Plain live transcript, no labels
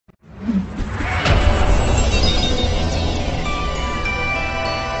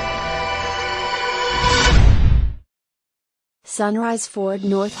Sunrise Ford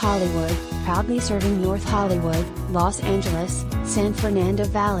North Hollywood, proudly serving North Hollywood, Los Angeles, San Fernando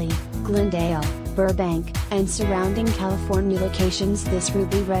Valley, Glendale, Burbank, and surrounding California locations. This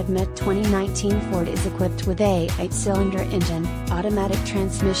ruby red met 2019 Ford is equipped with a 8-cylinder engine, automatic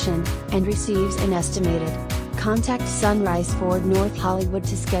transmission, and receives an estimated. Contact Sunrise Ford North Hollywood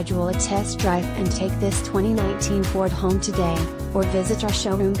to schedule a test drive and take this 2019 Ford home today, or visit our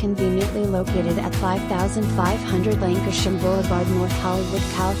showroom conveniently located at 5500 Lankershim Blvd, North Hollywood,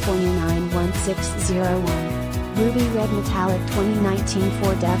 California 91601. Ruby Red Metallic 2019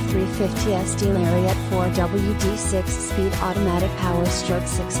 Ford F350 SD Lariat 4WD 6-speed automatic power stroke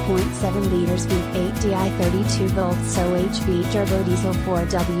 6.7 liters V8 Di 32 volts OHV Turbodiesel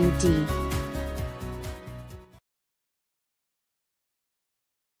 4WD.